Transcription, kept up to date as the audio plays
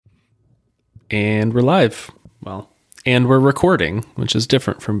And we're live. Well, and we're recording, which is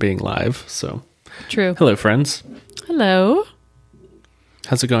different from being live. So, true. Hello, friends. Hello.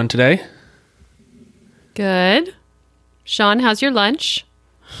 How's it going today? Good. Sean, how's your lunch?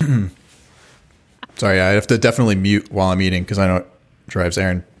 Sorry, I have to definitely mute while I'm eating because I know it drives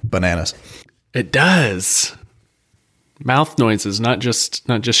Aaron bananas. It does. Mouth noises, not just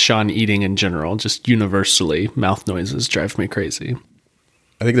Sean eating in general, just universally, mouth noises drive me crazy.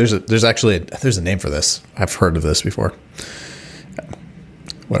 I think there's actually a name for this. I've heard of this before.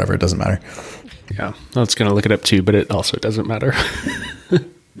 Whatever, it doesn't matter. Yeah, I was going to look it up too, but it also doesn't matter.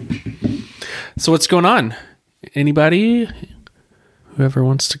 So what's going on? Anybody? Whoever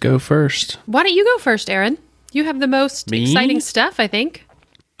wants to go first. Why don't you go first, Aaron? You have the most exciting stuff, I think.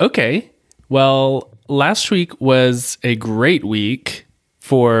 Okay. Well, last week was a great week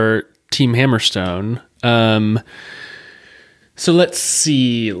for Team Hammerstone. So let's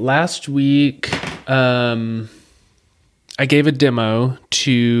see. Last week, I gave a demo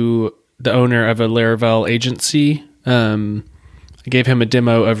to the owner of a Laravel agency. I gave him a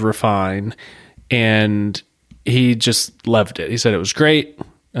demo of Refine, and he just loved it. He said it was great.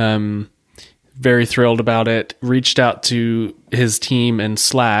 Very thrilled about it. Reached out to his team in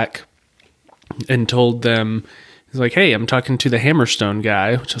Slack and told them, he's like, hey, I'm talking to the Hammerstone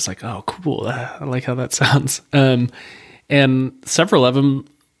guy, which I was like, oh, cool. I like how that sounds. And several of them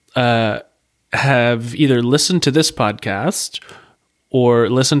have either listened to this podcast or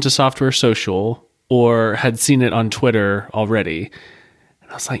listened to Software Social or had seen it on Twitter already.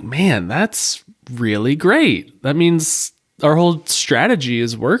 And I was like, man, that's really great. That means our whole strategy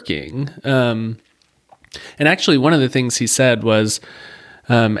is working. And actually, one of the things he said was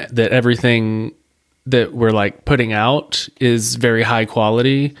that everything that we're like putting out is very high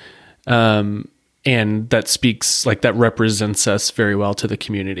quality. And that speaks, like, that represents us very well to the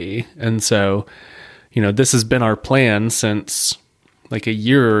community. And so, this has been our plan since like a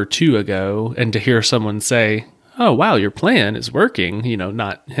year or two ago. And to hear someone say, oh, wow, your plan is working,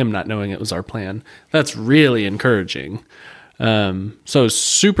 not him not knowing it was our plan, that's really encouraging. So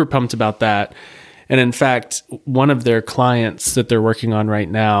super pumped about that. And in fact, one of their clients that they're working on right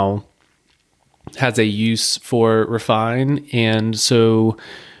now has a use for Refine. And so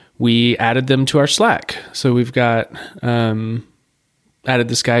we added them to our Slack. So we've got added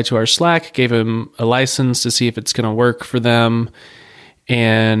this guy to our Slack, gave him a license to see if it's going to work for them.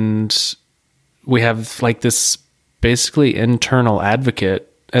 And we have like this basically internal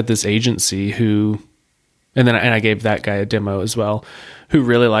advocate at this agency who, and I gave that guy a demo as well, who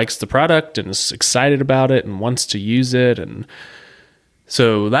really likes the product and is excited about it and wants to use it. And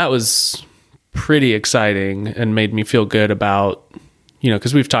so that was pretty exciting and made me feel good about,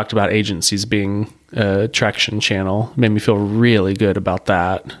 because we've talked about agencies being a traction channel. It made me feel really good about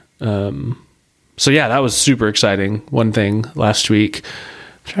that. So yeah, that was super exciting. One thing last week,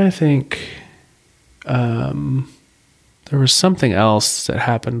 I'm trying to think, there was something else that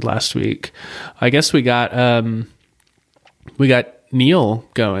happened last week. I guess we got Neil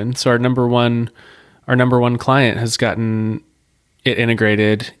going. So our number one client has gotten it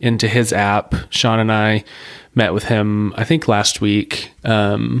integrated into his app. Sean and I met with him, I think last week,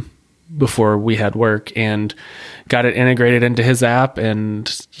 before we had work, and got it integrated into his app. And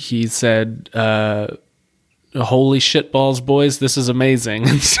he said, holy shit balls, boys, this is amazing.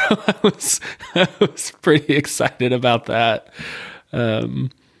 And so I was pretty excited about that.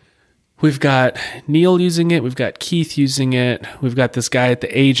 We've got Neil using it. We've got Keith using it. We've got this guy at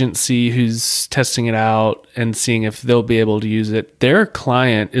the agency who's testing it out and seeing if they'll be able to use it. Their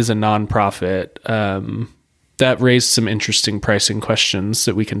client is a nonprofit. That raised some interesting pricing questions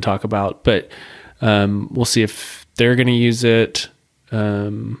that we can talk about, but we'll see if they're going to use it.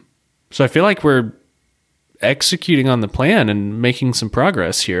 So I feel like we're executing on the plan and making some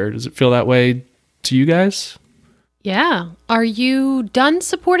progress here. Does it feel that way to you guys? Yeah. Are you done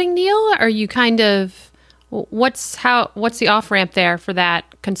supporting Neil? Are you what's the off-ramp there for that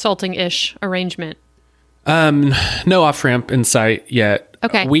consulting-ish arrangement? No off-ramp in sight yet.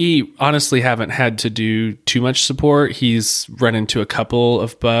 Okay. We honestly haven't had to do too much support. He's run into a couple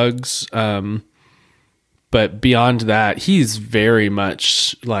of bugs. But beyond that, he's very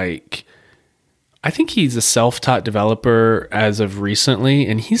much like, I think he's a self-taught developer as of recently,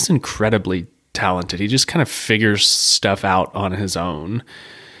 and he's incredibly talented. He just kind of figures stuff out on his own.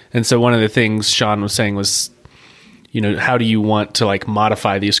 And so one of the things Sean was saying was, how do you want to like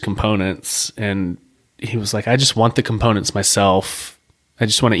modify these components? And he was like, I just want the components myself. I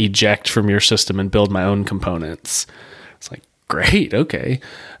just want to eject from your system and build my own components. It's like, great. Okay.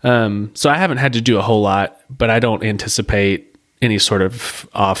 So I haven't had to do a whole lot, but I don't anticipate any sort of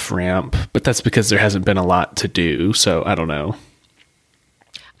off ramp, but that's because there hasn't been a lot to do. So I don't know.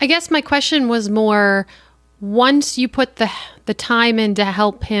 I guess my question was more, once you put the time in to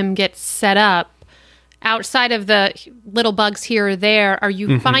help him get set up, outside of the little bugs here or there, are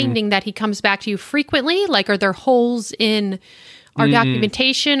you finding that he comes back to you frequently? Like, are there holes in our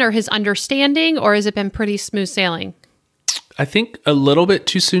documentation or his understanding, or has it been pretty smooth sailing? I think a little bit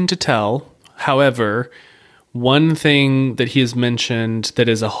too soon to tell. However, one thing that he has mentioned that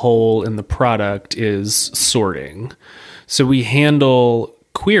is a hole in the product is sorting. So we handle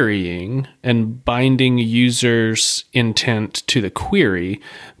querying and binding users' intent to the query,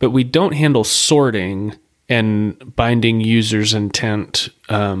 but we don't handle sorting and binding users' intent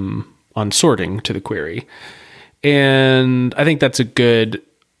on sorting to the query. And I think that's I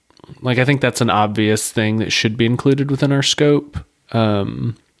think that's an obvious thing that should be included within our scope.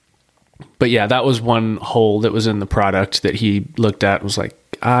 But yeah, that was one hole that was in the product that he looked at and was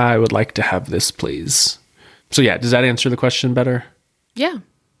like, I would like to have this, please. So yeah, does that answer the question better? Yeah.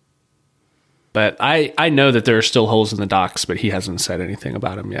 But I know that there are still holes in the docs, but he hasn't said anything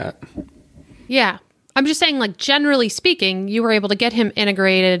about them yet. Yeah. I'm just saying, like, generally speaking, you were able to get him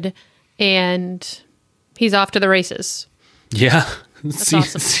integrated and he's off to the races. Yeah. That's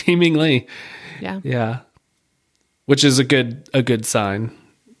awesome. Seemingly. Yeah. Yeah. Which is a good sign,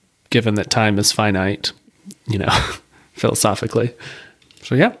 given that time is finite, philosophically.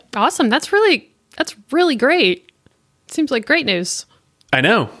 So yeah. Awesome. That's really great. Seems like great news. I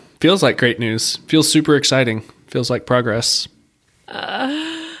know. Feels like great news. Feels super exciting. Feels like progress.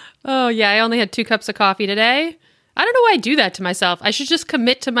 Oh yeah, I only had 2 cups of coffee today. I don't know why I do that to myself. I should just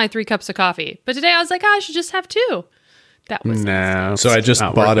commit to my 3 cups of coffee. But today I was like, I should just have 2. That was no. So I just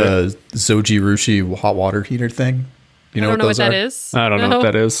bought a Zoji Rushi hot water heater thing. You know I don't know what that are? is. I don't know what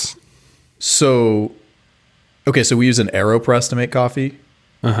that is. So, okay, so we use an AeroPress to make coffee,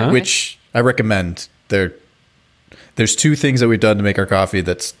 which I recommend. There's 2 things that we've done to make our coffee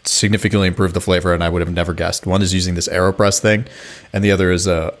that's significantly improved the flavor, and I would have never guessed. One is using this AeroPress thing, and the other is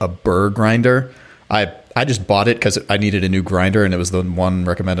a burr grinder. I just bought it because I needed a new grinder, and it was the one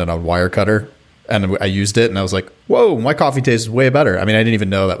recommended on Wirecutter, and I used it, and I was like, whoa, my coffee tastes way better. I mean, I didn't even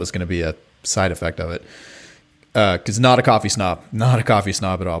know that was going to be a side effect of it. Because not a coffee snob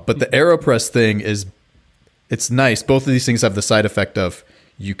at all. But the AeroPress thing it's nice. Both of these things have the side effect of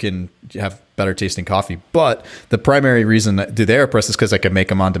you can have better tasting coffee. But the primary reason I do the AeroPress is because I can make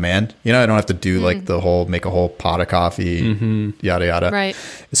them on demand. I don't have to do like make a whole pot of coffee, yada, yada. Right.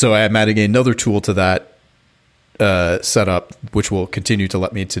 So I am adding another tool to that setup, which will continue to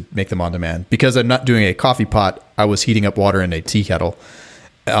let me to make them on demand. Because I'm not doing a coffee pot, I was heating up water in a tea kettle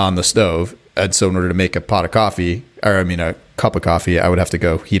on the stove. And so in order to make a cup of coffee, I would have to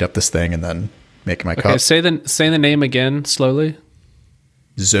go heat up this thing and then make my cup. Say the name again slowly.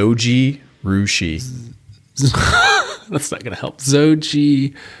 Zoji Rushi. That's not going to help.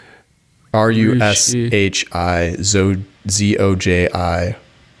 Zoji Rushi. Zoji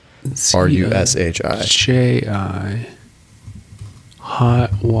Rushi. Ji.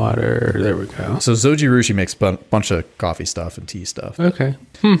 Hot water. There we go. So Zoji Rushi makes a bunch of coffee stuff and tea stuff. Okay.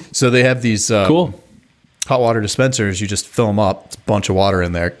 So they have these cool hot water dispensers. You just fill them up. It's a bunch of water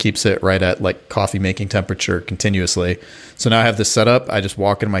in there. Keeps it right at like coffee making temperature continuously. So now I have this set up. I just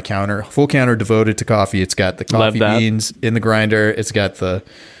walk into my counter, full counter devoted to coffee. It's got the coffee beans in the grinder. It's got the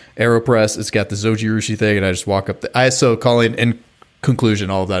AeroPress. It's got the Zoji Rushi thing. And I just walk up. So Colin, in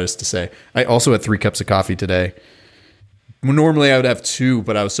conclusion, all of that is to say, I also had 3 cups of coffee today. Normally I would have 2,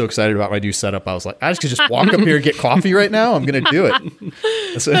 but I was so excited about my new setup. I was like, I could just walk up here and get coffee right now. I'm going to do it.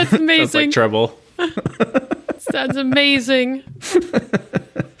 That's amazing. Sounds like trouble. Sounds amazing.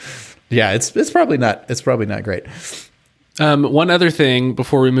 Yeah, it's probably not great. One other thing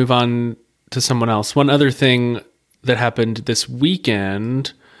before we move on to someone else. One other thing that happened this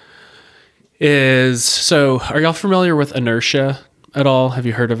weekend is, are y'all familiar with Inertia at all? Have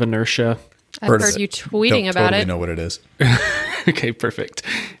you heard of Inertia? I've heard you tweeting about it. I know what it is. Okay, perfect.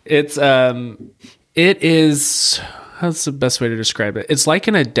 It is, how's the best way to describe it? It's like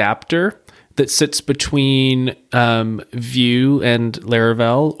an adapter that sits between Vue and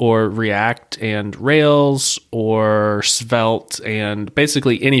Laravel, or React and Rails, or Svelte, and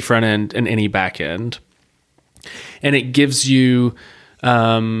basically any front end and any back end. And it gives you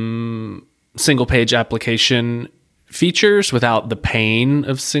single page application features without the pain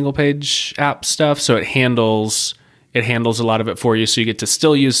of single page app stuff. So it handles a lot of it for you. So you get to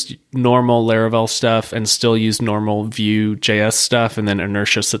still use normal Laravel stuff and still use normal Vue.js stuff. And then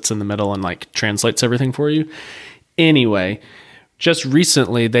Inertia sits in the middle and like translates everything for you. Anyway, just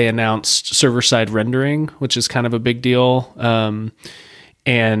recently they announced server-side rendering, which is kind of a big deal.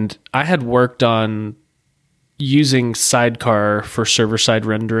 And I had worked on using Sidecar for server-side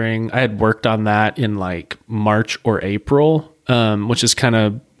rendering. I had worked on that in like March or April, which is kind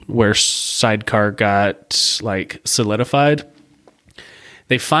of where Sidecar got like solidified.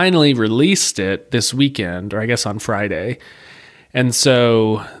 They finally released it this weekend, or I guess on Friday. And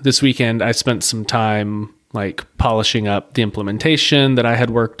so this weekend I spent some time like polishing up the implementation that I had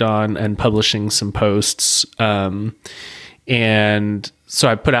worked on and publishing some posts. And so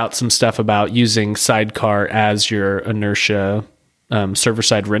I put out some stuff about using Sidecar as your inertia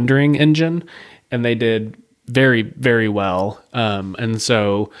server-side rendering engine, and they did very, very well. And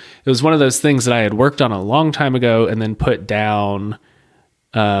so it was one of those things that I had worked on a long time ago and then put down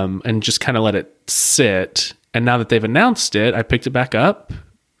and just kind of let it sit. And now that they've announced it, I picked it back up,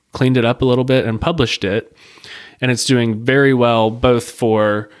 cleaned it up a little bit, and published it. And it's doing very well, both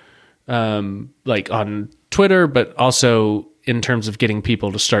for like on Twitter, but also in terms of getting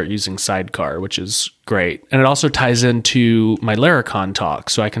people to start using Sidecar, which is great. And it also ties into my Laracon talk,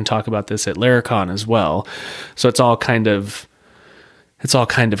 so I can talk about this at Laracon as well. So it's all kind of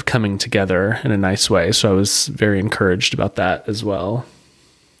coming together in a nice way. So I was very encouraged about that as well.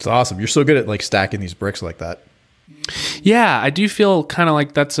 It's awesome. You're so good at like stacking these bricks like that. Yeah, I do feel kind of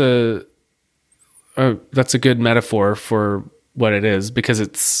like that's a good metaphor for what it is, because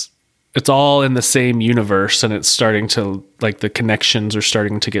it's all in the same universe, and it's starting to, like, the connections are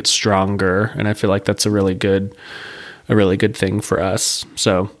starting to get stronger, and I feel like that's a really good thing for us.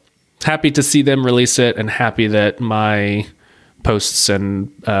 So happy to see them release it, and happy that my posts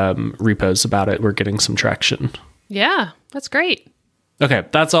and repos about it were getting some traction. Yeah, that's great. Okay,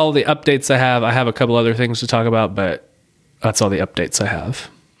 that's all the updates I have. I have a couple other things to talk about, but that's all the updates I have.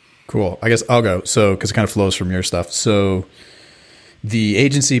 Cool. I guess I'll go. So, because it kind of flows from your stuff. So the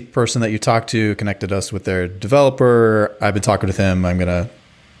agency person that you talked to connected us with their developer. I've been talking with him. I'm going to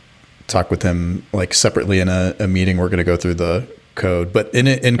talk with him like separately in a meeting. We're going to go through the code, but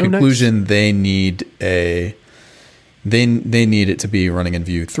in conclusion, nice. They need it to be running in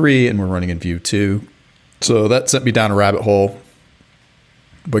Vue 3, and we're running in Vue 2. So that sent me down a rabbit hole,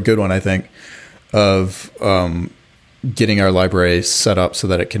 but good one, I think, of getting our library set up so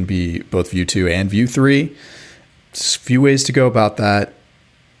that it can be both Vue 2 and Vue 3. There's a few ways to go about that.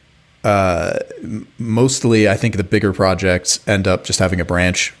 Mostly, I think the bigger projects end up just having a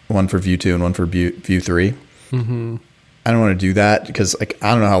branch, one for Vue 2 and one for Vue 3. Mm-hmm. I don't want to do that because, like,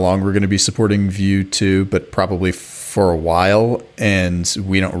 I don't know how long we're going to be supporting Vue 2, but probably for a while, and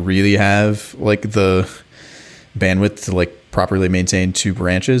we don't really have like the bandwidth to like properly maintain 2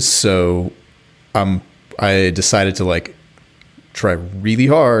 branches. So I decided to like try really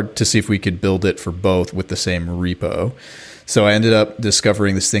hard to see if we could build it for both with the same repo. So I ended up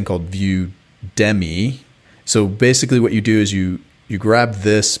discovering this thing called Vue Demi. So basically what you do is you grab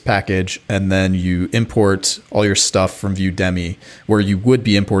this package and then you import all your stuff from Vue Demi, where you would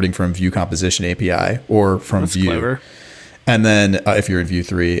be importing from Vue Composition API or from Vue. Clever. And then if you're in Vue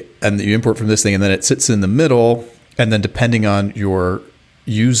 3, and you import from this thing, and then it sits in the middle, and then depending on your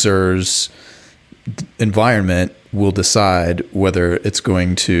user's environment will decide whether it's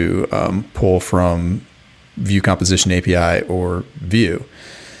going to pull from Vue Composition API or Vue.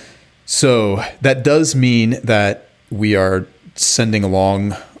 So that does mean that we are sending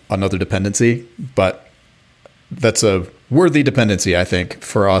along another dependency, but that's a worthy dependency, I think,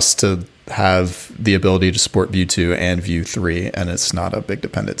 for us to have the ability to support Vue 2 and Vue 3, and it's not a big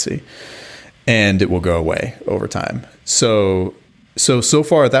dependency. And it will go away over time. So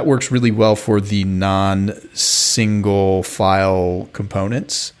far that works really well for the non-single file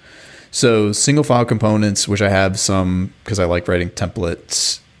components. So single file components, which I have some because I like writing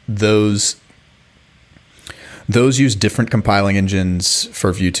templates, those use different compiling engines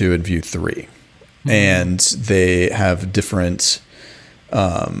for Vue 2 and Vue 3. Mm-hmm. And they have different,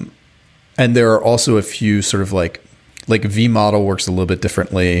 and there are also a few sort of like vModel works a little bit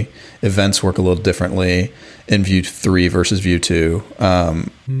differently. Events work a little differently in Vue 3 versus Vue 2.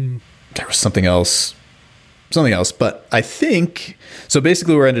 There was something else, but I think, so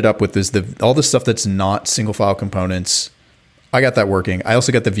basically where I ended up with is all the stuff that's not single file components. I got that working. I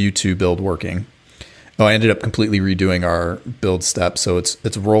also got the Vue 2 build working. I ended up completely redoing our build step. So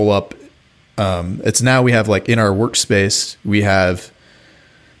it's roll up. It's now we have like in our workspace, we have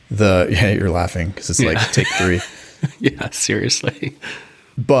you're laughing because it's like take 3. Yeah, seriously.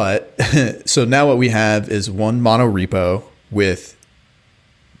 But so now what we have is one mono repo with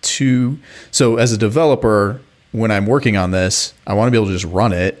 2. So as a developer, when I'm working on this, I want to be able to just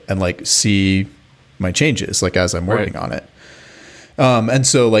run it and like see my changes like as I'm working on it. And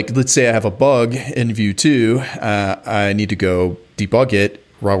so like, let's say I have a bug in Vue 2, I need to go debug it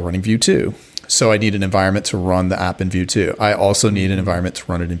while running Vue 2. So I need an environment to run the app in Vue 2. I also need an environment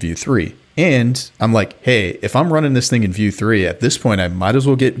to run it in Vue 3. And I'm like, hey, if I'm running this thing in Vue 3, at this point, I might as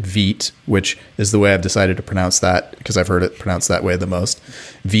well get Vite, which is the way I've decided to pronounce that because I've heard it pronounced that way the most.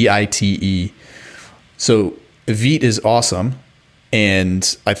 Vite. So Vite is awesome.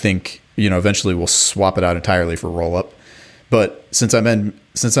 And I think, eventually we'll swap it out entirely for Rollup. But since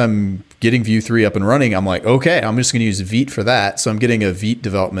I'm getting Vue 3 up and running, I'm like, okay, I'm just going to use Vite for that. So I'm getting a Vite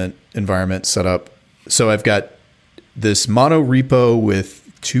development environment set up. So I've got this mono repo with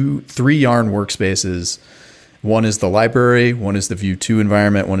 3 Yarn workspaces. One is the library, one is the Vue 2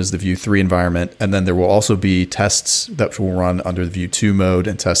 environment, one is the Vue 3 environment. And then there will also be tests that will run under the Vue 2 mode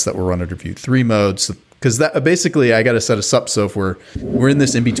and tests that will run under Vue 3 mode. So, because that basically I got to set us up so if we're in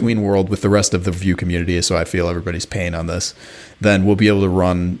this in-between world with the rest of the Vue community, so I feel everybody's paying on this, then we'll be able to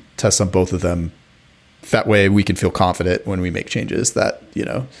run tests on both of them. That way we can feel confident when we make changes that,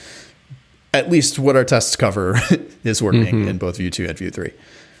 at least what our tests cover is working in both Vue 2 and Vue 3.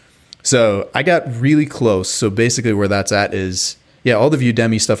 So I got really close. So basically where that's at is, all the Vue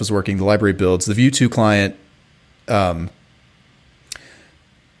Demi stuff is working, the library builds, the Vue 2 client.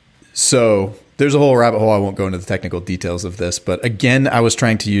 So there's a whole rabbit hole. I won't go into the technical details of this, but again, I was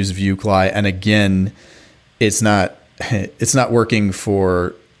trying to use Vue CLI, and again, it's not working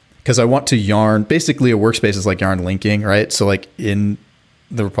because I want to Yarn. Basically, a workspace is like Yarn linking, right? So like in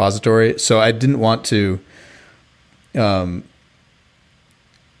the repository. So I didn't want to.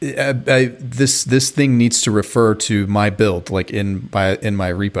 This thing needs to refer to my build, like in my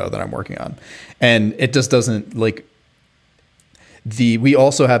repo that I'm working on, and it just doesn't like. We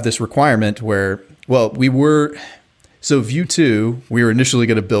also have this requirement where, so Vue 2, we were initially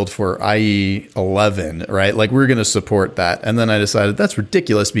going to build for IE 11, right? Like we were going to support that. And then I decided that's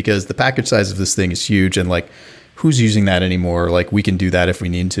ridiculous because the package size of this thing is huge. And like, who's using that anymore? Like we can do that if we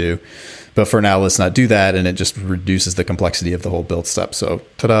need to. But for now, let's not do that. And it just reduces the complexity of the whole build step. So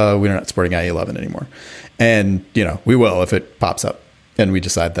ta-da, we're not supporting IE 11 anymore. And, we will if it pops up. And we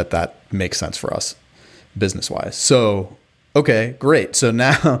decide that makes sense for us business-wise. So okay, great. So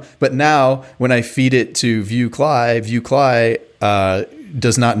now when I feed it to Vue CLI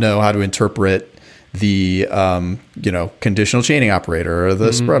does not know how to interpret the conditional chaining operator or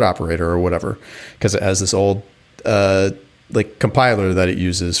the spread operator or whatever, because it has this old compiler that it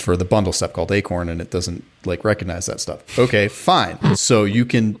uses for the bundle step called Acorn, and it doesn't recognize that stuff. Okay, fine. So you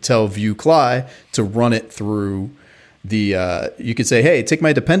can tell Vue CLI to run it through you could say, hey, take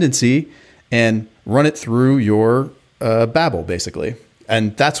my dependency and run it through your Babel, basically.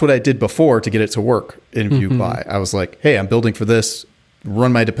 And that's what I did before to get it to work in Vue CLI. I was like, hey, I'm building for this,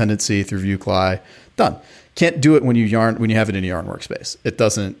 run my dependency through Vue CLI, done. Can't do it when you have it in a Yarn workspace. It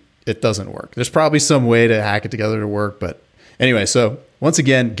doesn't work. There's probably some way to hack it together to work, but anyway, so once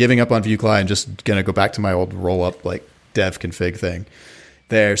again, giving up on Vue CLI and just gonna go back to my old roll-up dev config thing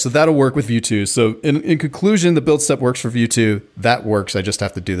there. So that'll work with Vue 2. So in conclusion, the build step works for Vue 2. That works. I just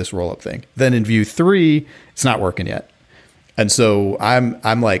have to do this roll-up thing. Then in Vue 3, it's not working yet. And so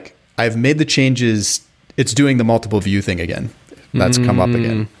I'm like, I've made the changes. It's doing the multiple view thing again. That's come up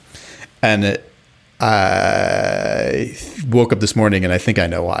again. And I woke up this morning and I think I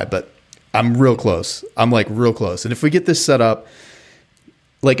know why, but I'm real close. I'm real close. And if we get this set up,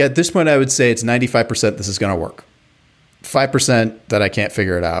 at this point, I would say it's 95% this is going to work. 5% that I can't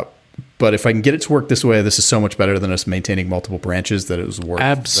figure it out. But if I can get it to work this way, this is so much better than us maintaining multiple branches that it was worth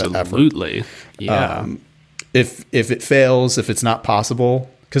absolutely. Yeah. If it fails, if it's not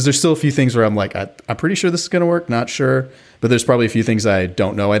possible, because there's still a few things where I'm like, I'm pretty sure this is going to work, not sure. But there's probably a few things I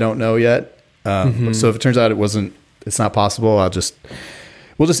don't know yet. So if it turns out it's not possible, we'll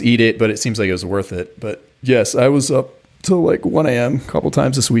just eat it. But it seems like it was worth it. But yes, I was up till 1 a.m. a couple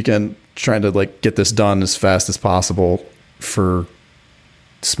times this weekend trying to get this done as fast as possible for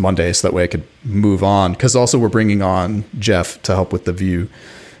this Monday, so that way I could move on. Because also we're bringing on Jeff to help with the Vue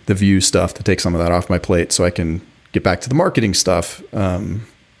stuff, to take some of that off my plate so I can get back to the marketing stuff. And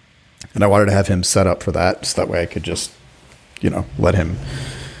I wanted to have him set up for that, so that way I could just, let him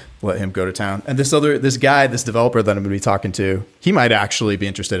go to town. And this developer that I'm going to be talking to, he might actually be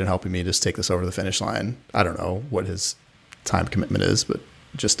interested in helping me just take this over the finish line. I don't know what his time commitment is, but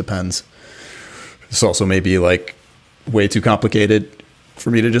it just depends. This also may be way too complicated for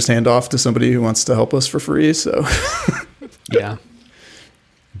me to just hand off to somebody who wants to help us for free. So yeah.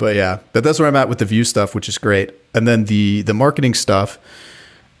 But that's where I'm at with the Vue stuff, which is great. And then the marketing stuff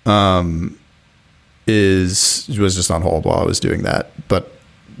was just on hold while I was doing that. But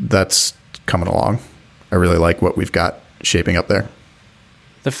that's coming along. I really like what we've got shaping up there.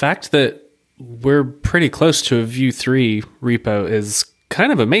 The fact that we're pretty close to a Vue 3 repo is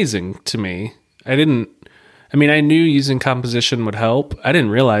kind of amazing to me. I knew using composition would help. I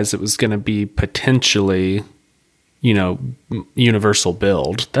didn't realize it was going to be potentially, universal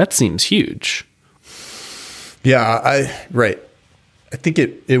build. That seems huge. Yeah, right. I think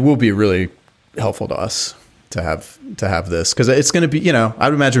it will be really helpful to us to have this, because it's going to be, I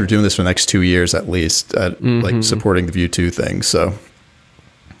would imagine we're doing this for the next 2 years at least, like supporting the Vue 2 thing. So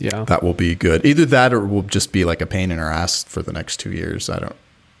yeah, that will be good. Either that, or we'll just be like a pain in our ass for the next 2 years. I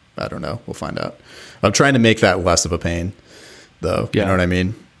don't know. We'll find out. I'm trying to make that less of a pain, though. Yeah. You know what I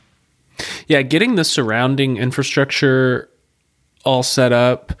mean? Yeah, getting the surrounding infrastructure all set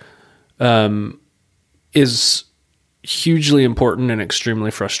up is hugely important and extremely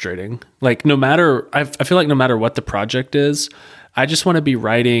frustrating. Like, I feel like no matter what the project is, I just want to be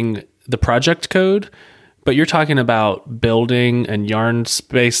writing the project code, but you're talking about building and yarn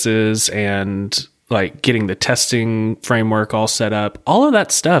spaces and like getting the testing framework all set up. All of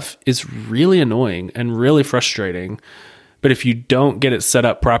that stuff is really annoying and really frustrating. But if you don't get it set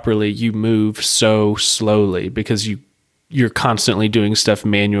up properly, you move so slowly because you're constantly doing stuff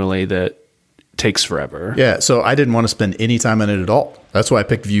manually that takes forever. Yeah, so I didn't want to spend any time on it at all. That's why I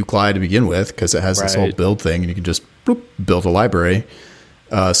picked Vue CLI to begin with, because it has this whole build thing, and you can just build a library.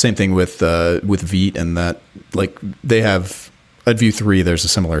 Same thing with Vite, and that, like, they have at Vue 3. There's a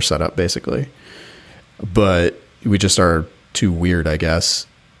similar setup basically, but we just are too weird, I guess.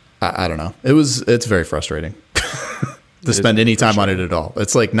 I don't know. It's very frustrating to spend any time on it at all.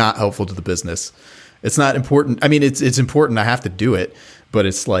 It's like not helpful to the business. It's not important. I mean, it's important. I have to do it, but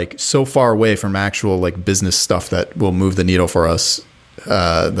it's like so far away from actual like business stuff that will move the needle for us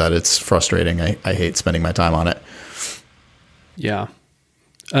that it's frustrating. I hate spending my time on it. Yeah.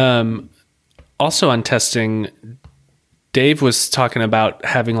 Also on testing, Dave was talking about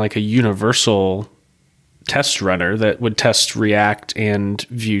having like a universal test runner that would test React and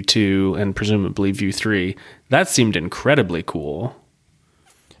Vue 2 and presumably Vue 3. That seemed incredibly cool.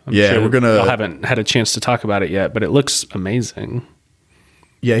 I haven't had a chance to talk about it yet, but it looks amazing.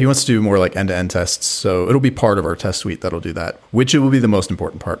 Yeah, he wants to do more like end-to-end tests, so it'll be part of our test suite that'll do that, which it will be the most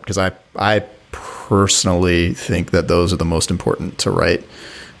important part, because I personally think that those are the most important to write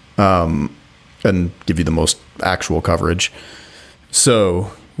and give you the most actual coverage.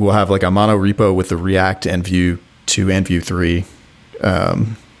 So we'll have like a mono repo with the React and Vue 2 and Vue 3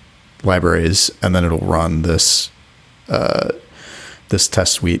 libraries, and then it'll run this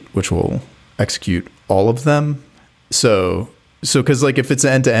test suite, which will execute all of them. So because like if it's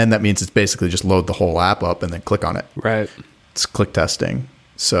end-to-end, that means it's basically just load the whole app up and then click on it. Right. It's click testing.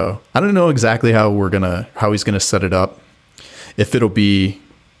 So I don't know exactly how he's gonna set it up. If it'll be,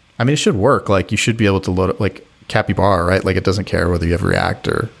 I mean, it should work. Like you should be able to load it like Capybara, right? Like it doesn't care whether you have React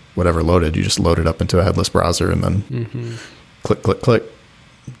or whatever loaded. You just load it up into a headless browser and then click, click, click.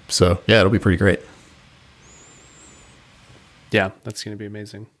 So yeah, it'll be pretty great. Yeah, that's going to be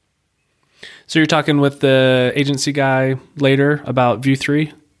amazing. So you're talking with the agency guy later about Vue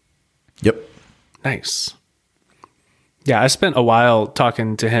 3? Yep. Nice. Yeah, I spent a while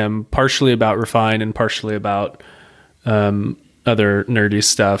talking to him, partially about Refine and partially about other nerdy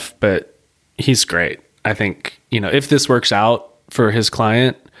stuff, but he's great. I think, if this works out for his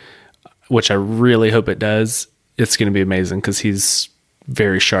client, which I really hope it does, it's going to be amazing because he's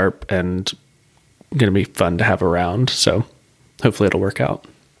very sharp and going to be fun to have around. So hopefully it'll work out.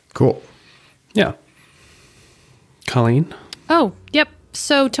 Cool. Yeah. Colleen? Oh, yep.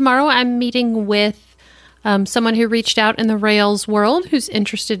 So tomorrow I'm meeting with someone who reached out in the Rails world who's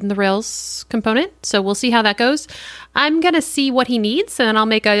interested in the Rails component. So we'll see how that goes. I'm going to see what he needs, and then I'll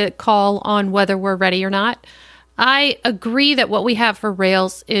make a call on whether we're ready or not. I agree that what we have for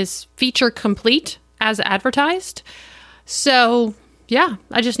Rails is feature complete as advertised. So yeah,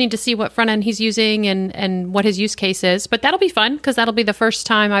 I just need to see what front end he's using and what his use case is. But that'll be fun because that'll be the first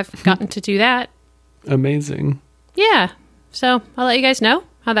time I've gotten to do that. Amazing. Yeah. So I'll let you guys know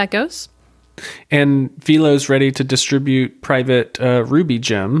how that goes. And Philo's ready to distribute private Ruby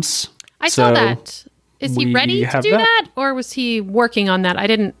gems. I saw that. Is he ready to do that? Or was he working on that? I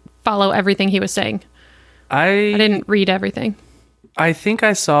didn't follow everything he was saying. I didn't read everything. I think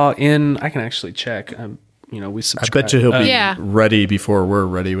I saw I can actually check. We subscribe. I bet you he'll be ready before we're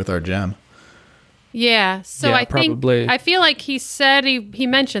ready with our gem. Yeah. So yeah, I feel like he said he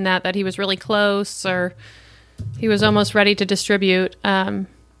mentioned that he was really close, or he was almost ready to distribute.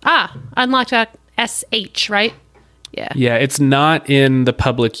 Unlock.sh, right? Yeah. Yeah, it's not in the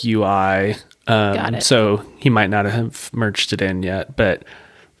public UI. Got it. So he might not have merged it in yet, but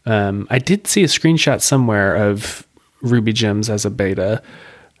I did see a screenshot somewhere of Ruby Gems as a beta.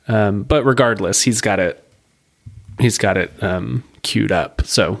 But regardless, he's got it queued up.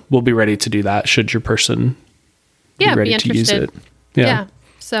 So we'll be ready to do that should your person be ready to use it. Yeah.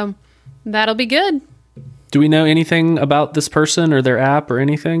 So that'll be good. Do we know anything about this person or their app or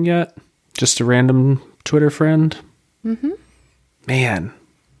anything yet? Just a random Twitter friend? Mm-hmm. Man.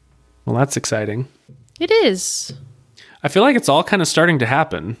 Well, that's exciting. It is. I feel like it's all kind of starting to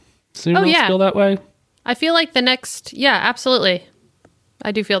happen. Does anyone else feel that way? I feel like absolutely.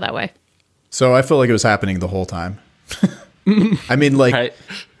 I do feel that way. So I feel like it was happening the whole time. I mean, Right.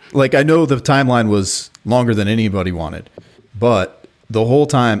 like I know the timeline was longer than anybody wanted, but the whole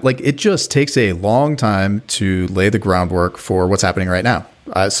time, like it just takes a long time to lay the groundwork for what's happening right now.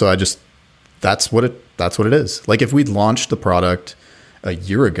 That's what it is. Like if we'd launched the product a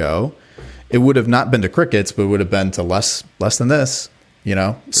year ago, it would have not been to crickets, but it would have been to less than this, you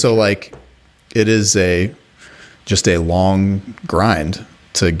know? So like it is just a long grind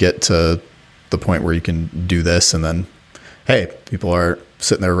to get to the point where you can do this. And then, hey, people are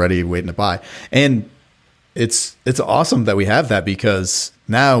sitting there ready, waiting to buy. And it's awesome that we have that, because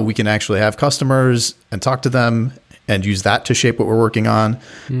now we can actually have customers and talk to them and use that to shape what we're working on.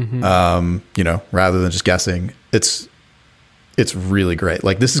 Mm-hmm. Rather than just guessing. It's really great.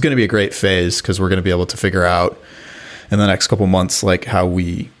 Like this is going to be a great phase because we're going to be able to figure out in the next couple months, like how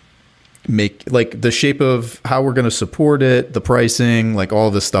we make like the shape of how we're going to support it, the pricing, like all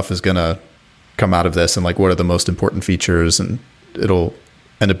this stuff is going to come out of this, and like what are the most important features, and it'll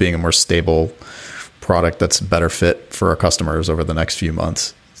end up being a more stable product that's better fit for our customers over the next few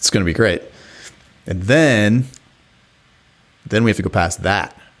months. It's going to be great. And then we have to go past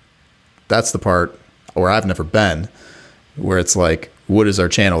that. That's the part where I've never been, where it's like, what is our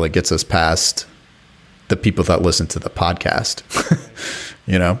channel that gets us past the people that listen to the podcast,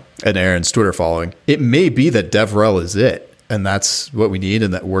 and Aaron's Twitter following? It may be that DevRel is it, and that's what we need,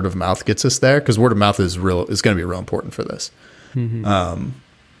 and that word of mouth gets us there, because word of mouth is going to be real important for this. Mm-hmm.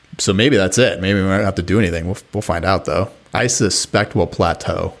 So maybe that's it. Maybe we won't have to do anything. We'll find out, though. I suspect we'll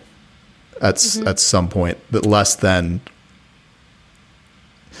plateau at some point, but less than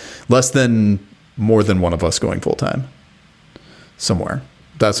more than one of us going full time somewhere.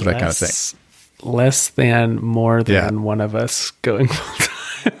 That's what I kind of think. Less than more than one of us going full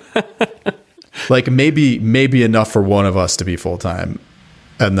time. Like maybe enough for one of us to be full time,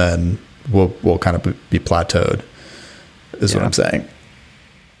 and then we'll kind of be plateaued, is what I'm saying.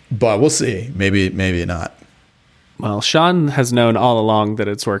 But we'll see. Maybe not. Well, Sean has known all along that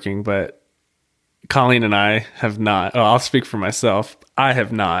it's working, but Colleen and I have not. Oh, I'll speak for myself. I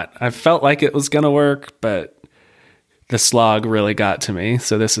have not. I felt like it was going to work, but the slog really got to me.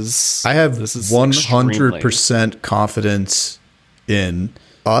 So I have 100% confidence in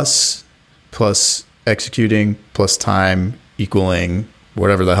us plus executing plus time equaling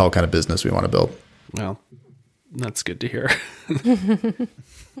whatever the hell kind of business we want to build. Well, that's good to hear.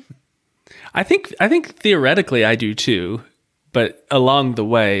 I think theoretically I do too, but along the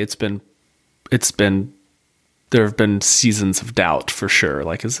way there have been seasons of doubt for sure.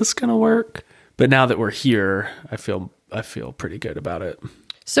 Like, is this going to work? But now that we're here, I feel pretty good about it.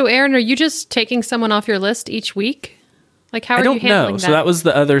 So Aaron, are you just taking someone off your list each week? Like, how are you handling that? So that was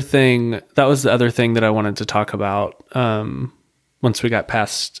the other thing. That was the other thing that I wanted to talk about. Once we got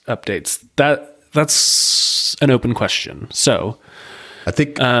past updates, that's an open question. So I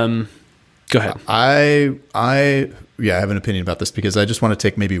think, go ahead. I have an opinion about this, because I just want to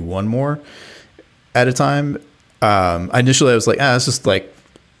take maybe one more at a time. Initially I was like, let's just like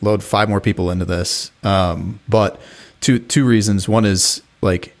load 5 more people into this. But two reasons. One is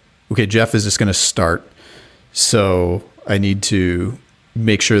like, okay, Jeff is just going to start. So I need to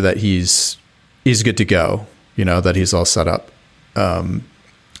make sure that he's good to go, that he's all set up. And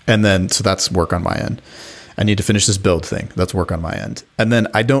then, so that's work on my end. I need to finish this build thing. That's work on my end. And then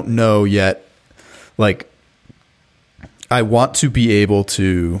I don't know yet, like, I want to be able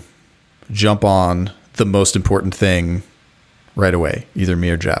to jump on the most important thing right away, either me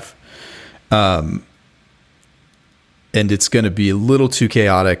or Jeff. And it's going to be a little too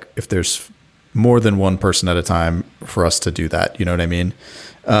chaotic if there's more than one person at a time for us to do that. You know what I mean?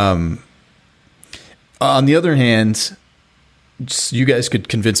 On the other hand, you guys could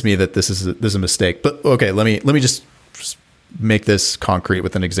convince me that this is a mistake, but okay, let me just make this concrete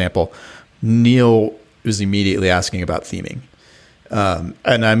with an example. Neil was immediately asking about theming.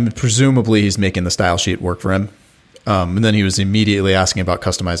 And I'm presumably he's making the style sheet work for him. And then he was immediately asking about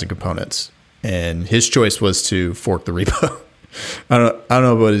customizing components, and his choice was to fork the repo. I don't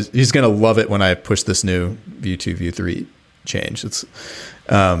know, but he's going to love it when I push this new Vue 2, Vue 3 change.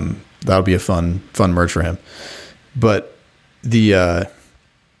 That'll be a fun merge for him. But those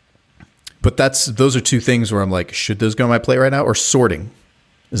are two things where I'm like, should those go on my plate right now? Or sorting?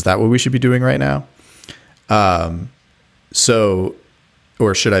 Is that what we should be doing right now?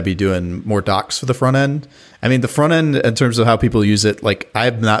 Or should I be doing more docs for the front end? I mean, the front end, in terms of how people use it, like, I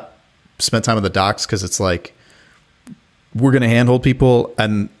have not spent time on the docs because it's like, we're going to handhold people,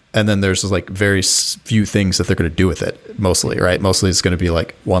 and then there's like very few things that they're going to do with it, mostly, right? Mostly it's going to be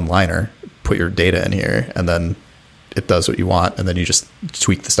like one-liner, put your data in here, and then it does what you want, and then you just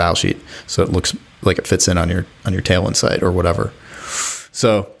tweak the style sheet so it looks like it fits in on your Tailwind site or whatever.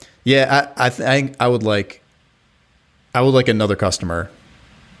 So yeah, I think I would like another customer.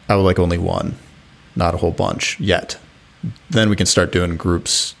 I would like only one, not a whole bunch yet. Then we can start doing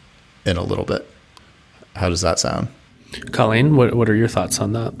groups in a little bit. How does that sound? Colleen, what are your thoughts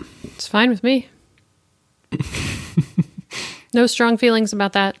on that? It's fine with me. No strong feelings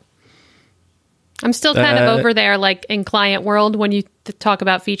about that. I'm still kind of over there, like in client world, when you talk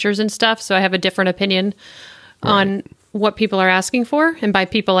about features and stuff. So I have a different opinion on what people are asking for. And by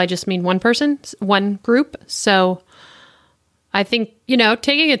people, I just mean one person, one group. So I think,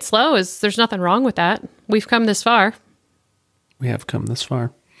 taking it slow there's nothing wrong with that. We've come this far. We have come this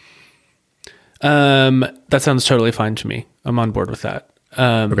far. That sounds totally fine to me. I'm on board with that.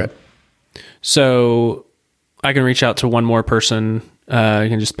 Okay. So I can reach out to one more person. You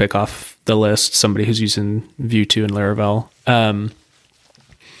can just pick off the list, somebody who's using Vue 2 and Laravel.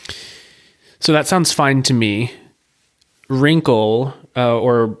 So that sounds fine to me. Wrinkle,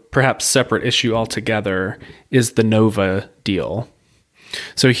 or perhaps separate issue altogether, is the Nova deal.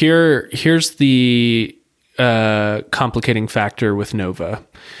 So here's the complicating factor with Nova.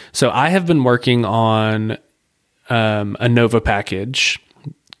 So I have been working on a Nova package.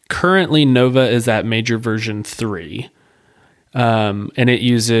 Currently, Nova is at major version 3. And it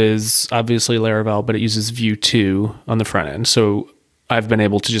uses, obviously, Laravel, but it uses Vue 2 on the front end. So I've been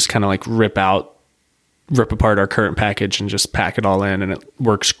able to just kind of like rip apart our current package and just pack it all in, and it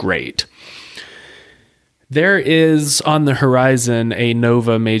works great. There is on the horizon a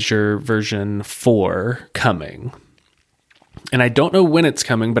Nova major version 4 coming. And I don't know when it's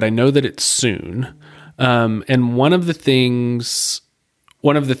coming, but I know that it's soon. And one of the things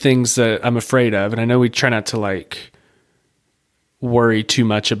that I'm afraid of, and I know we try not to like worry too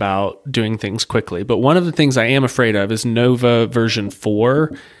much about doing things quickly, but one of the things I am afraid of is Nova version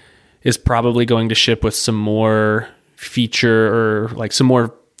 4 is probably going to ship with some more feature, or like some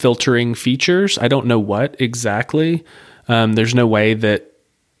more filtering features. I don't know what exactly. There's no way that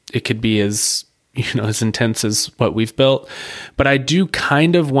it could be as intense as what we've built, but I do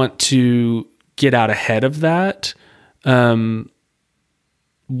kind of want to get out ahead of that. One,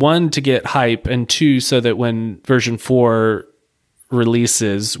 to get hype, and two, so that when version 4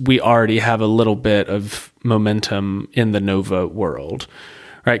 releases, we already have a little bit of momentum in the Nova world,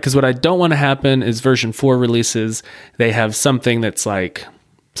 right? Because what I don't want to happen is version 4 releases, they have something that's like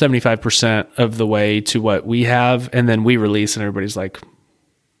 75% of the way to what we have, and then we release and everybody's like,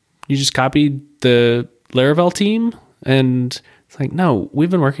 you just copied the Laravel team? And it's like, no, we've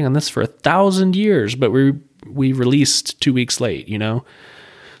been working on this for 1,000 years, but we released 2 weeks late,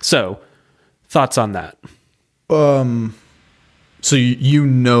 So, thoughts on that? So you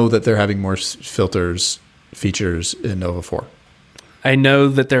know that they're having more features in Nova 4? I know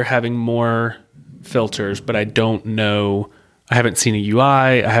that they're having more filters, but I don't know. I haven't seen a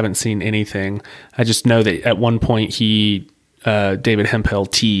UI. I haven't seen anything. I just know that at one point David Hemphill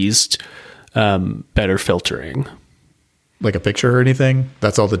teased better filtering. Like a picture or anything?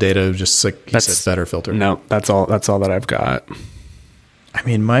 That's all the data, just like he said, better filter? No, that's all that I've got. I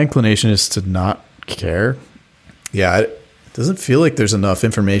mean, my inclination is to not care. Yeah, it doesn't feel like there's enough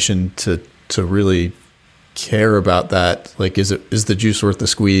information to really care about that. Like, is the juice worth the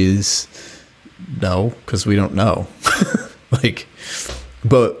squeeze? No, because we don't know. So we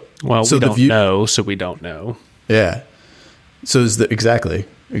don't know, so we don't know. Yeah. So exactly.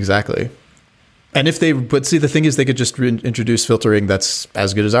 And but see, the thing is, they could just introduce filtering that's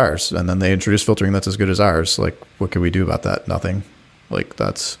as good as ours, and then they introduce filtering that's as good as ours. Like, what can we do about that? Nothing.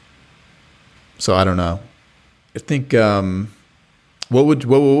 So I don't know. I think what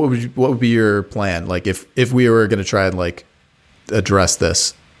would be your plan? Like, if we were going to try and like address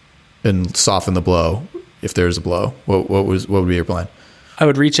this and soften the blow, if there's a blow, what would be your plan? I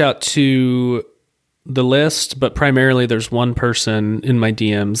would reach out to the list, but primarily there's one person in my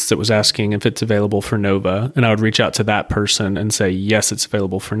DMs that was asking if it's available for Nova, and I would reach out to that person and say, yes, it's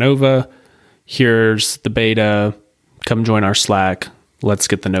available for Nova. Here's the beta. Come join our Slack. Let's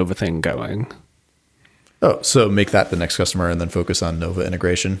get the Nova thing going. Oh, so make that the next customer and then focus on Nova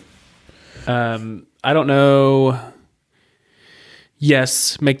integration. I don't know.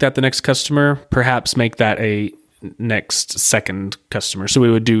 Yes, make that the next customer. Perhaps make that a next second customer. So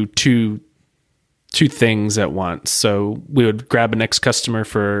we would do two things at once. So we would grab a next customer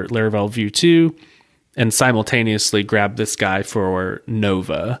for Laravel Vue 2 and simultaneously grab this guy for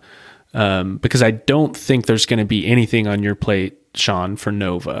Nova. Because I don't think there's going to be anything on your plate, Sean, for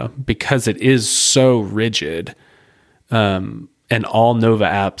Nova, because it is so rigid. And all Nova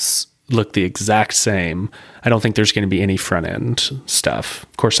apps look the exact same. I don't think there's going to be any front end stuff.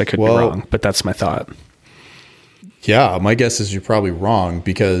 Of course, I could be wrong, but that's my thought. Yeah, my guess is you're probably wrong,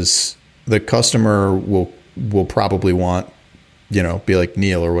 because the customer will probably want, be like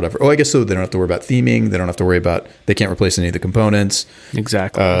Neil or whatever. Oh, I guess so. They don't have to worry about theming. They don't have to worry about, they can't replace any of the components.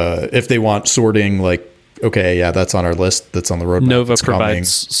 Exactly. If they want sorting, like, okay, yeah, that's on our list. That's on the roadmap. Nova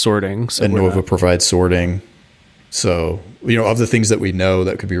provides sorting. So and Nova provides sorting. So, of the things that we know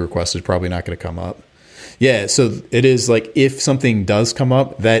that could be requested, probably not going to come up. Yeah, so it is like, if something does come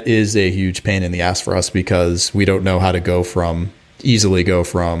up, that is a huge pain in the ass for us, because we don't know how to easily go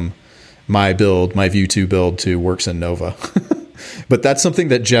from my Vue 2 build to works in Nova. But that's something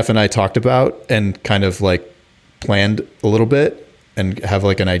that Jeff and I talked about and kind of like planned a little bit and have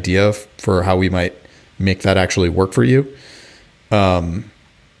like an idea for how we might make that actually work for you.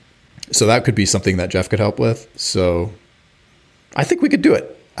 So that could be something that Jeff could help with. So I think we could do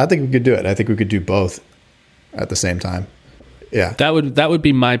it. I think we could do both at the same time. Yeah. That would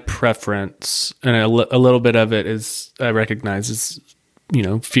be my preference. And a little bit of it is, I recognize, is,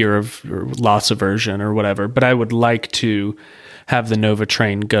 fear of or loss aversion or whatever. But I would like to have the Nova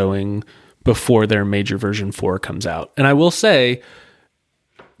train going before their major version 4 comes out. And I will say,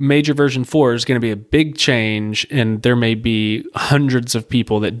 major version 4 is going to be a big change, and there may be hundreds of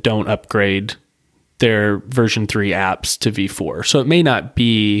people that don't upgrade their version 3 apps to V4. So it may not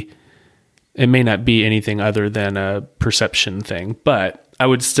be anything other than a perception thing, but I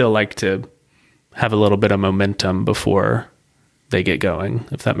would still like to have a little bit of momentum before they get going,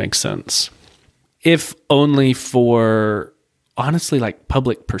 if that makes sense. If only for, honestly, like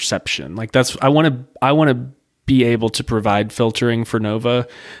public perception. Like I want to be able to provide filtering for Nova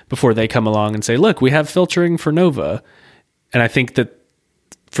before they come along and say, look, we have filtering for Nova. And I think that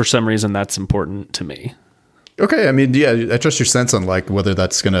for some reason that's important to me. Okay. I mean, yeah, I trust your sense on like whether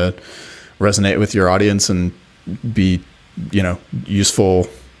that's going to resonate with your audience and be, useful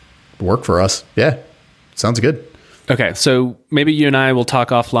work for us. Yeah. Sounds good. Okay. So maybe you and I will talk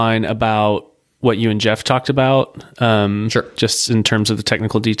offline about what you and Jeff talked about. Sure. Just in terms of the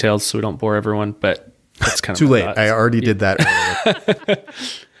technical details, so we don't bore everyone, but that's kind of too late. Thoughts. I already did that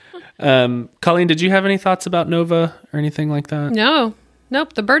earlier. Colleen, did you have any thoughts about Nova or anything like that?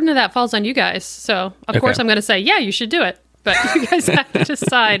 Nope. The burden of that falls on you guys. So of course I'm going to say, yeah, you should do it. But you guys have to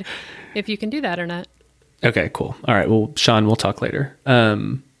decide if you can do that or not. Okay, cool. All right. Well, Sean, we'll talk later.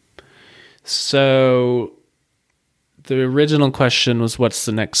 So the original question was, what's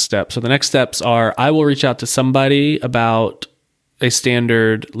the next step? So the next steps are, I will reach out to somebody about a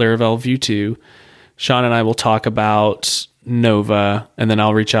standard Laravel Vue 2. Sean and I will talk about Nova, and then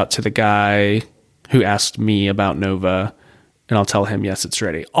I'll reach out to the guy who asked me about Nova, and I'll tell him, yes, it's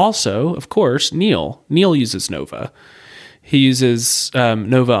ready. Also, of course, Neil uses Nova. He uses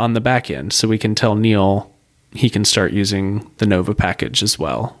Nova on the back end, so we can tell Neil he can start using the Nova package as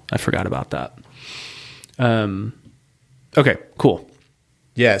well. I forgot about that. Okay, cool.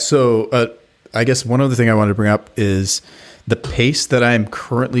 Yeah, so I guess one other thing I wanted to bring up is the pace that I'm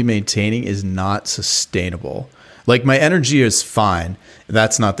currently maintaining is not sustainable. Like, my energy is fine.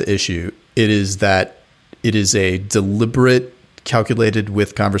 That's not the issue. It is that it is a deliberate, calculated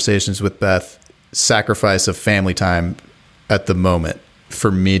with conversations with Beth, sacrifice of family time at the moment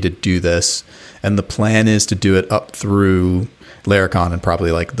for me to do this. And the plan is to do it up through Laracon and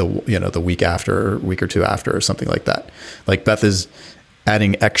probably like the week after, or week or two after, or something like that. Like, Beth is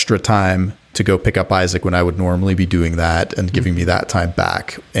adding extra time to go pick up Isaac when I would normally be doing that, and giving me that time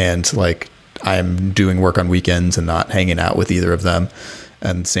back. And like, I'm doing work on weekends and not hanging out with either of them.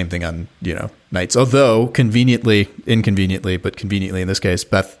 And same thing on, nights. Although inconveniently, but conveniently in this case,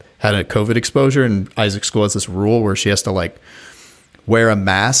 Beth had a COVID exposure, and Isaac School has this rule where she has to like wear a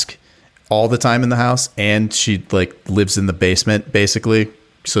mask all the time in the house, and she like lives in the basement basically.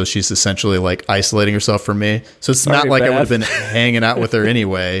 So she's essentially like isolating herself from me. So it's not like Beth. I would have been hanging out with her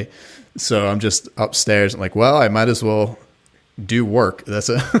anyway. So I'm just upstairs. I'm like, well, I might as well do work. That's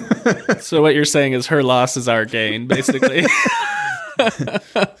So what you're saying is her loss is our gain, basically.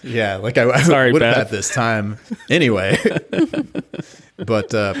 Yeah, like I would have had this time anyway.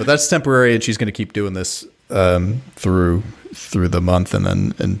 But that's temporary, and she's going to keep doing this through the month and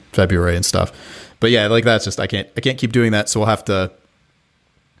then in February and stuff. But yeah, like that's just I can't keep doing that. So we'll have to.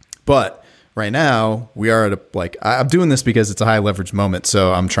 But right now we are at a I'm doing this because it's a high leverage moment.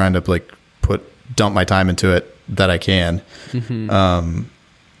 So I'm trying to dump my time into it that I can. Mm-hmm.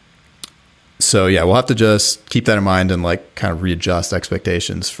 So yeah, we'll have to just keep that in mind and kind of readjust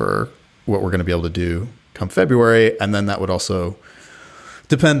expectations for what we're going to be able to do come February. And then that would also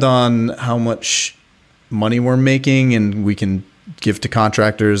depend on how much money we're making and we can give to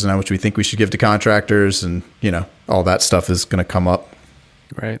contractors and how much we think we should give to contractors. And, all that stuff is going to come up.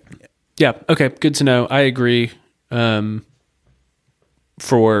 Right. Yeah. Okay. Good to know. I agree. I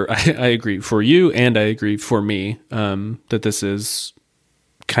agree for you and I agree for me, that this is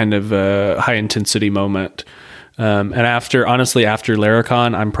kind of a high intensity moment. And after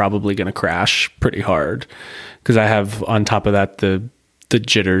Laracon, I'm probably going to crash pretty hard because I have on top of that, the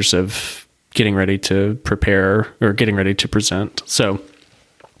jitters of getting ready to prepare or getting ready to present. So,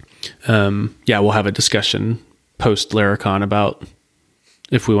 we'll have a discussion post Laracon about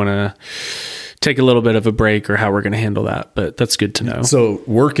if we want to take a little bit of a break or how we're going to handle that, but that's good to know. So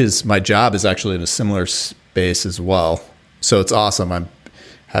my job is actually in a similar space as well. So it's awesome. I'm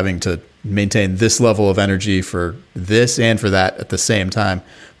having to maintain this level of energy for this and for that at the same time.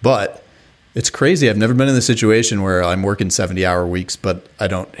 But it's crazy. I've never been in a situation where I'm working 70-hour weeks, but I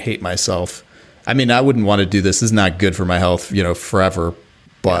don't hate myself. I mean, I wouldn't want to do this. This is not good for my health, forever.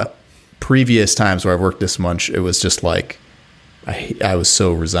 But previous times where I've worked this much, it was just I was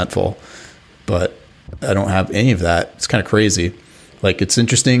so resentful. But I don't have any of that. It's kind of crazy. It's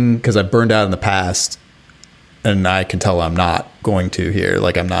interesting because I've burned out in the past, and I can tell I'm not going to here.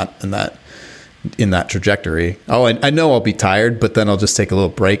 I'm not in that trajectory. Oh, I know I'll be tired, but then I'll just take a little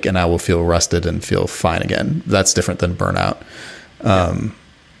break and I will feel rested and feel fine again. That's different than burnout.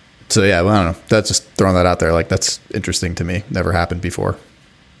 So yeah, well, I don't know. That's just throwing that out there. That's interesting to me. Never happened before.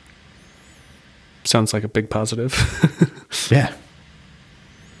 Sounds like a big positive. Yeah.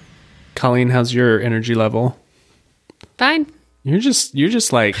 Colleen, how's your energy level? Fine. You're just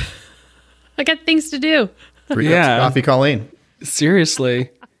I got things to do. 3 cups of coffee, Colleen. Seriously.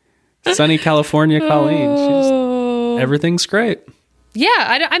 Sunny California, Colleen. Everything's great.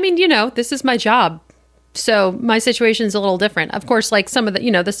 Yeah. I mean, this is my job. So my situation's a little different. Of course, some of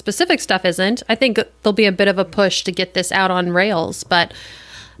the, the specific stuff isn't. I think there'll be a bit of a push to get this out on rails, but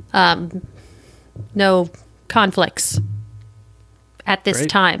no conflicts at this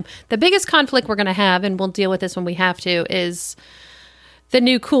time. The biggest conflict we're going to have, and we'll deal with this when we have to, is the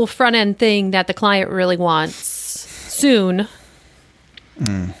new cool front end thing that the client really wants soon.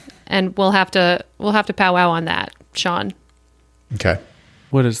 And we'll have to powwow on that, Sean. Okay.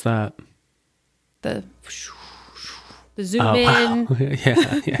 What is that? The zoom in. Wow.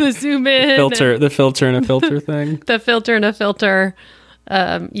 Yeah. The zoom in. The filter and a filter thing. The filter and a filter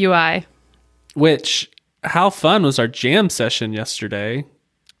UI. Which, how fun was our jam session yesterday?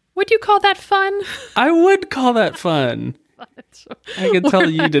 Would you call that fun? I would call that fun. I can tell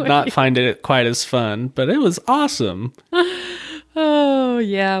you did not find it quite as fun, but it was awesome. Oh,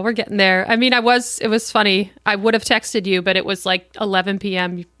 yeah, we're getting there. I mean, it was funny. I would have texted you, but it was 11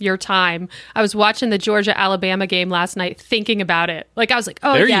 p.m. your time. I was watching the Georgia-Alabama game last night thinking about it. I was like,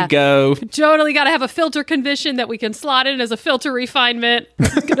 oh, there you go. Totally got to have a filter condition that we can slot in as a filter refinement.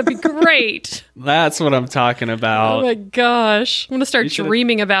 It's going to be great. That's what I'm talking about. Oh, my gosh. I'm going to start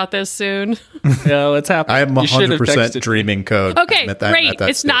dreaming about this soon. Yeah, it's happening. I have 100% dreaming code. Okay, great.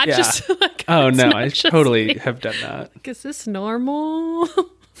 It's stage. not just oh, no, I totally have done that. Is this normal?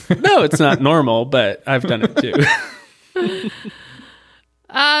 No, it's not normal, but I've done it too.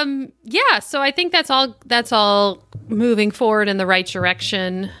 Yeah, so I think that's all moving forward in the right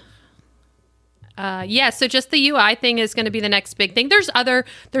direction. So just the UI thing is going to be the next big thing. There's other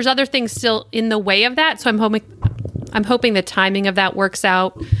things still in the way of that, so I'm hoping the timing of that works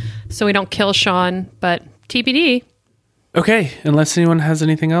out so we don't kill Sean, but TBD. Okay, unless anyone has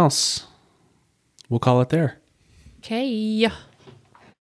anything else, we'll call it there. Okay.